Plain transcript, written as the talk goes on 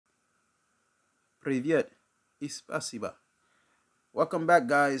Привет и спасибо. Welcome back,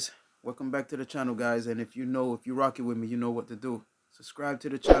 guys. Welcome back to the channel, guys. And if you rock it with me, you know what to do. Subscribe to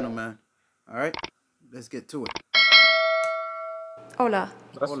the channel, man. All right, let's get to it. Hola.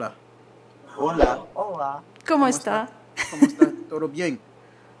 Hola. Hola. Hola. ¿Cómo está? ¿Cómo está? ¿Todo bien?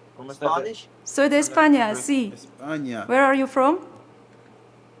 ¿Cómo está? Spanish? Soy de España, sí. España. Where are you from?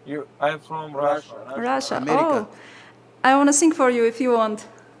 I'm from Russia. Russia. America. Oh, I want to sing for you if you want.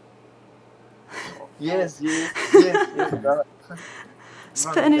 Yes.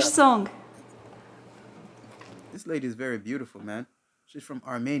 Spanish song. This lady is very beautiful, man. She's from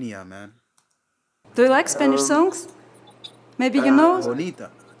Armenia, man. Do you like Spanish songs? Maybe you know?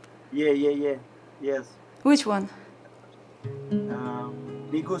 Bonita. Yeah. Yes. Which one?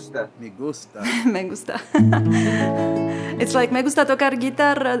 Me gusta. Me gusta. Me gusta. It's like me gusta tocar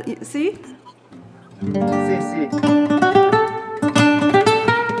guitarra, ¿sí? Sí.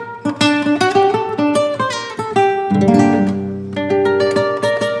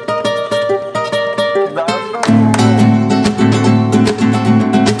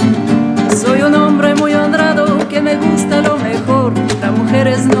 Soy un hombre muy honrado que me gusta lo mejor. Las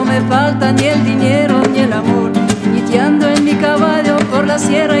mujeres no me faltan, ni el dinero ni el amor. Guiteando en mi caballo por la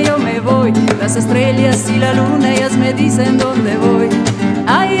sierra yo me voy. Las estrellas y la luna ellas me dicen dónde voy.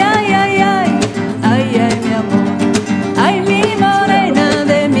 Ay, mi amor. Ay, mi morena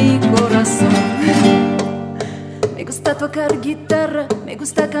de mi corazón. Me gusta tocar guitarra, me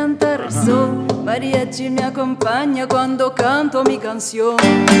gusta cantar sol. Mariachi me acompaña cuando canto mi canción.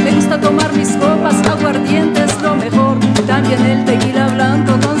 Me gusta tomar mis copas, aguardiente es lo mejor. También el tequila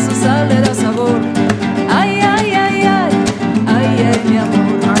blanco con su sal le da sabor. Ay, mi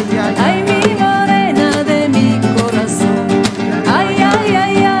amor. Ay, mi morena de mi corazón. Ay, mi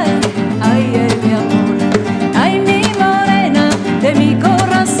amor. Ay, mi morena de mi corazón.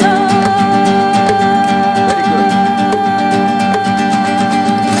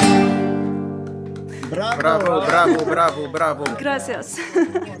 Bravo. Gracias.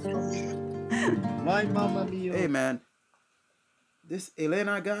 My mamma mia. Hey, man. This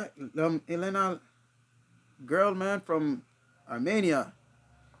Elena girl, man, from Armenia.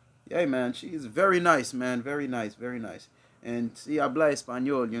 Yeah, man, she is very nice, man. Very nice. And sí habla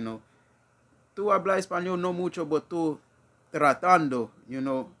español, you know. Tú habla español no mucho, but tú tratando, you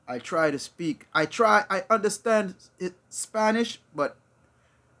know. I try to speak. I understand Spanish, but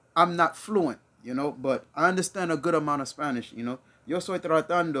I'm not fluent, you know. But I understand a good amount of Spanish, you know. Yo soy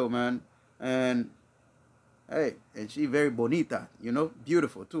tratando, man. And, hey, and she very bonita, you know.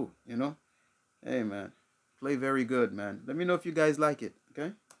 Beautiful, too, you know. Hey, man. Play very good, man. Let me know if you guys like it,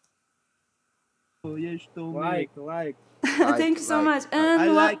 okay? Like. Thank you so much. And I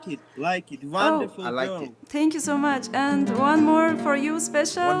like it. Wonderful. I like girl. it. Thank you so much. And one more for you,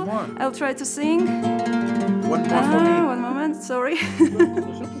 special. One more. I'll try to sing. One more for me. One moment, sorry.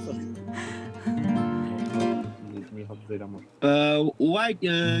 Why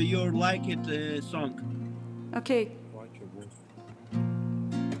you like it song? Okay.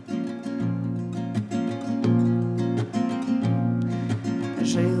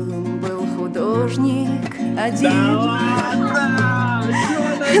 Жил-был художник один,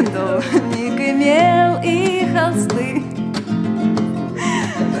 домик имел и холсты,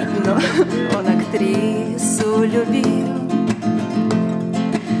 но он актрису любил,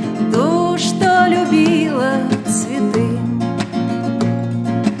 ту, что любила цветы.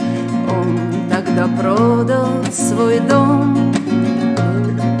 Он тогда продал свой дом,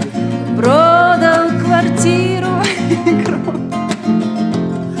 продал квартиру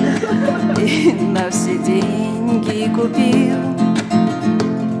и на все деньги купил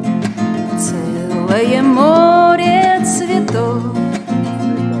целое море цветов.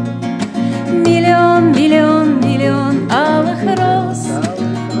 Миллион алых роз.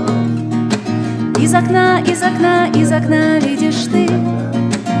 Из окна видишь ты,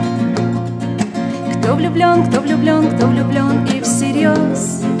 кто влюблен и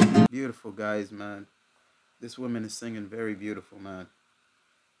всерьез. Beautiful, guys, man. This woman is singing very beautiful, man.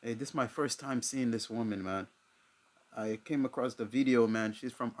 Hey, this is my first time seeing this woman, man. I came across the video, man.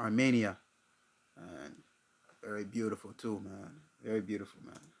 She's from Armenia. And very beautiful too, man. Very beautiful,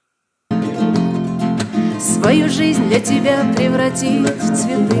 man. Свою жизнь для тебя превратить в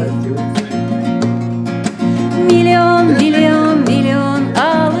цветы. Миллион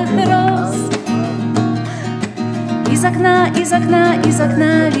алых роз. Из окна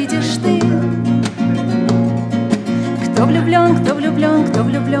видишь ты, кто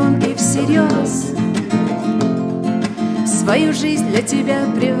влюблен и всерьез. Свою жизнь для тебя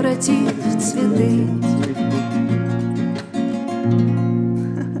превратить в цветы.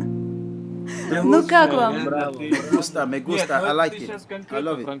 Ну как вам? Me gusta, I like it. I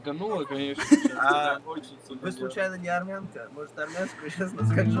love it. Франканула, конечно. Вы случайно не армянка? Может, армянскую сейчас нас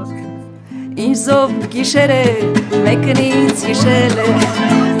как жестко? Ինձով գիշերը մեկնից գիշերը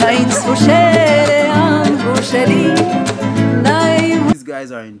այնց հուշերը անհուշելի նայում These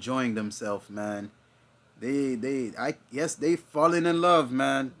guys are enjoying themselves, man. Yes, they falling in love,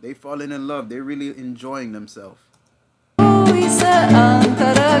 man. They falling in love. They're really enjoying themselves. Լույսը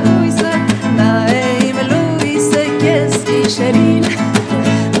անտարագույսը նայում լույսը կես գիշերին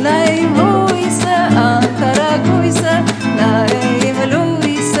նայում լույսը անտարագույսը նայում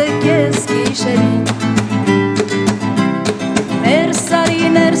լույսը կես գիշերին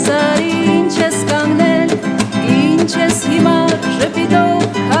ներսարի ինչ ես կանգնել ինչ ես հիմար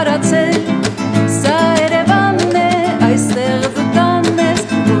ժպիտով հարացել սա Երևանն է այստեղ դու տանն ես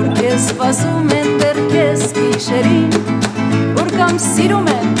որ քեզ սպասում են դեռ կես գիշերին որ կամ սիրում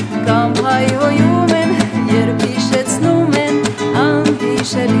են կամ հայհոյում են երբ հիշեցնում են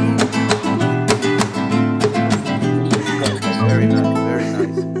անհիշելին Very nice, very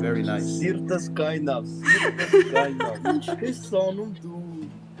nice, very nice. Сиртас кайнав, сиртас кайнав. Ты соном ду.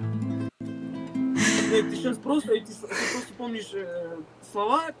 Нет, ты сейчас просто помнишь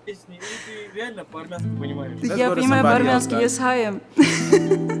слова песни, или ты реально по-армянски понимаешь? Let's Я go to понимаю somebody по-армянски else, guys. yes хаем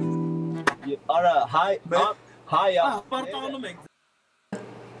Ара, хай, Спартану мек.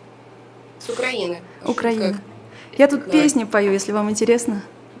 С Украины. Украина. Я тут Да. песни пою, если вам интересно.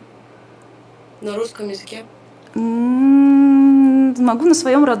 На русском языке. Могу на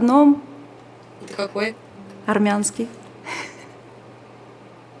своем родном, Это какой? армянский.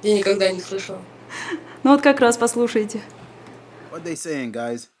 Я никогда не слышала. Ну вот как раз послушайте. What they saying,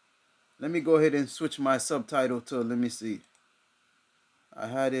 guys? Let me go ahead and switch my subtitle to, let me see. I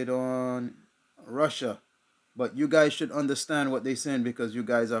had it on Russia, but you guys should understand what they're saying because you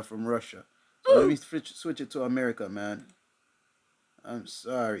guys are from Russia. So let me switch it to America, man. I'm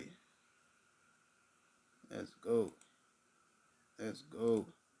sorry. Let's go. Let's go.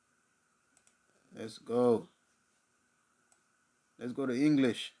 Let's go. Let's go to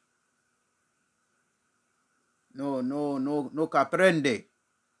English. No comprende.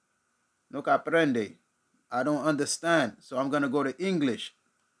 No comprende. I don't understand. So I'm going to go to English.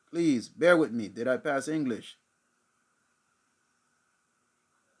 Please, bear with me. Did I pass English?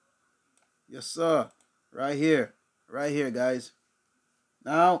 Yes, sir. Right here. Right here, guys.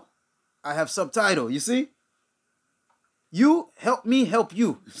 Now, I have subtitle. You see? You help me help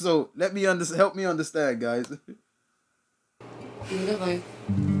you. So let me help me understand, guys. Ну давай.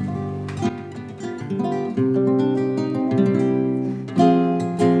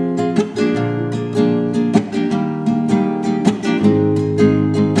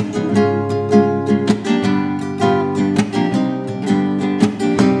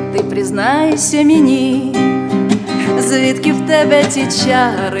 Ти признайся мені, звідки в тебе ті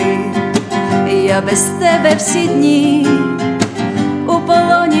чари, я без тебе всі дні у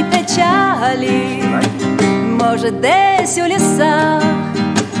полоні печалі, може десь у лісах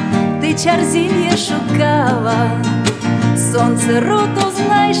ти чар зілля шукала, сонце руту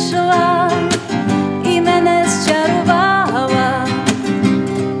знайшла і мене зчарувала.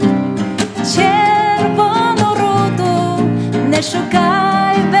 Червону руту не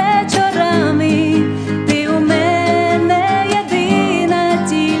шукай вечорами, ти у мене єдина,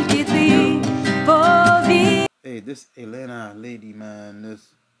 тільки ти повір. Hey, this Elena lady, man,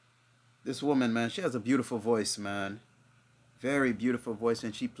 this woman, man, she has a beautiful voice, man. Very beautiful voice,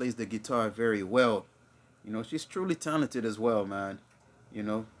 and she plays the guitar very well. You know, she's truly talented as well, man. You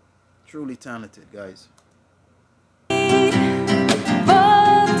know, truly talented, guys. Бо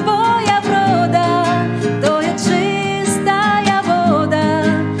твоя врода, то є чистая вода,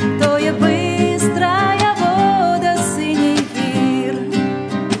 то є бистрая вода синіх гір.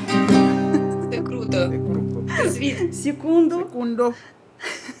 Это круто. Звид. Секунду. Segundo.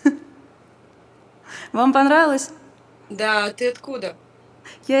 Вам понравилось? Да, ты откуда?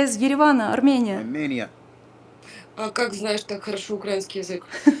 Я из Еревана, Армения. Armenia. А как знаешь так хорошо украинский язык?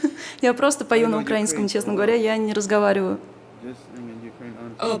 Я просто пою на know украинском, Ukraine. честно говоря, я не разговариваю. Just sing in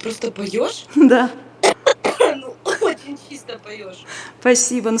Ukraine, А, просто поешь? Да, Ну, очень чисто поешь.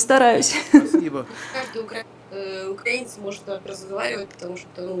 спасибо, ну стараюсь. Спасибо. Каждый украинец может так разговаривать, потому что,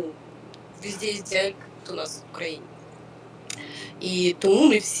 ну, везде есть диалект у нас в Україні. І тому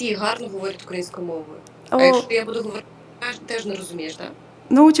не всі гарно говорять українською мовою. А О. якщо я буду говорити, теж не розумієш, так?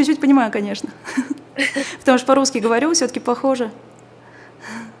 Ну, чуть-чуть понимаю, конечно. Потому что по-русски говорю, все-таки похоже.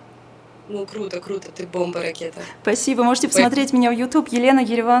 Ну, круто, круто, ты бомба-ракета. Спасибо. Можете посмотреть меня в YouTube, Елена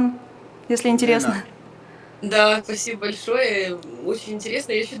Yerevan, если интересно. Да, спасибо большое. Очень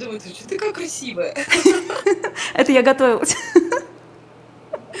интересно. Я еще думаю, что ты такая красивая. Это я готовилась.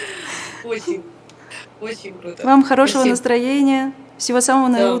 Очень, очень круто. Вам хорошего Спасибо. настроения, всего самого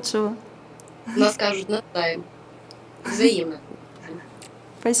Да. наилучшего. Нас скажут, наставим. Взаимно.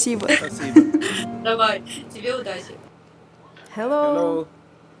 Спасибо. Спасибо. Давай, тебе удачи. Hello. Hello.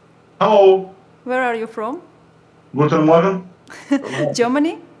 Hello. Where are you from? Guten Morgen.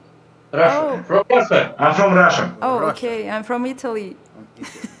 Germany? Russia. Oh. From Russia. I'm from Russia. Oh, Russia. okay. I'm from Italy. From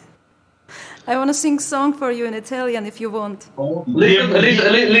Italy. I want to sing song for you in Italian if you want. Listen.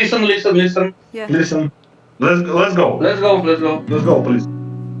 Yeah. Listen. Let's go. Let's go, please.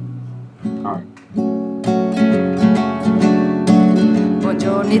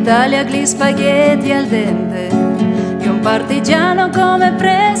 Buongiorno Italia, gli spaghetti al dente e un partigiano come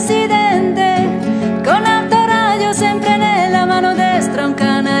presidente, con autoradio sempre nella mano destra, un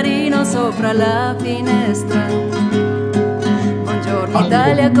canarino sopra la finestra. Buongiorno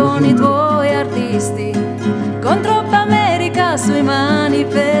Italia con i tuoi artisti, con troppa America sui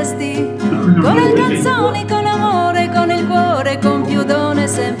manifesti, con le canzoni, con amore, con il cuore, con più donne,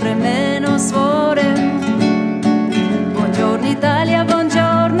 sempre meno suore. Buongiorno Italia,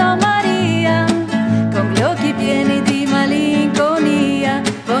 buongiorno Maria, con gli occhi pieni di malinconia.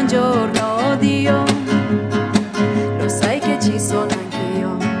 Buongiorno Dio, lo sai che ci sono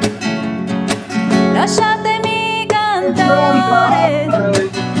anch'io. Lasciatemi cantare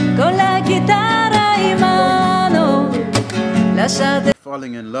con la chitarra in mano. Lasciate.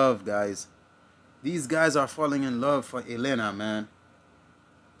 Falling in love, guys. These guys are falling in love for Elena, man.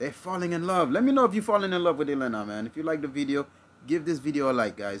 They're falling in love. Let me know if you're falling in love with Elena, man. If you like the video, give this video a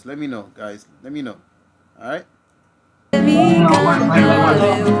like, guys. Let me know, guys. Let me know. All right? Devi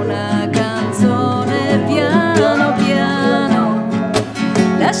cantare una canzone piano piano.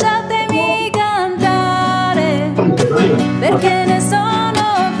 Lasciatemi cantare perché ne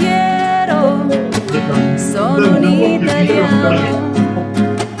sono fiero. Sono un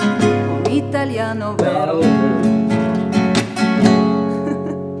italiano vero.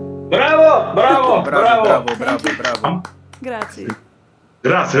 Bravo. Grazie.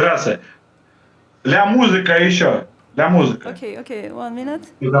 Grazie. Для музыка еще. Для музыка. Okay, 1 minute.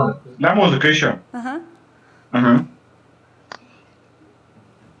 Для музыка еще. Uh-huh.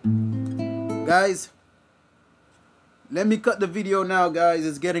 Guys, let me cut the video now, guys.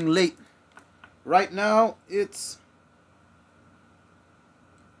 It's getting late. Right now, it's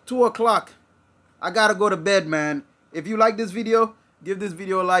 2 o'clock. I gotta go to bed, man. If you like this video, give this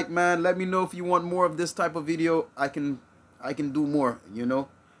video a like, man. Let me know if you want more of this type of video. I can do more, you know.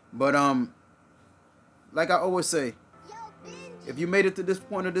 But like I always say, if you made it to this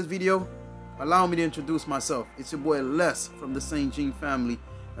point of this video, allow me to introduce myself. It's your boy Les from the St. Jean family,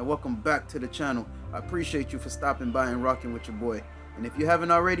 and welcome back to the channel. I appreciate you for stopping by and rocking with your boy. And if you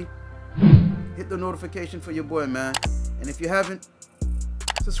haven't already, hit the notification for your boy, man. And if you haven't,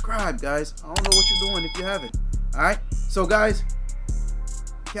 subscribe, guys. I don't know what you're doing if you haven't. All right? So, guys,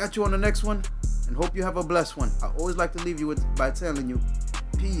 catch you on the next one, and hope you have a blessed one. I always like to leave you by telling you,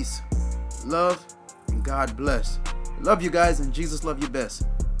 peace, love, and God bless. Love you guys, and Jesus love you best.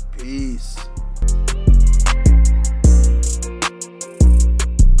 Peace.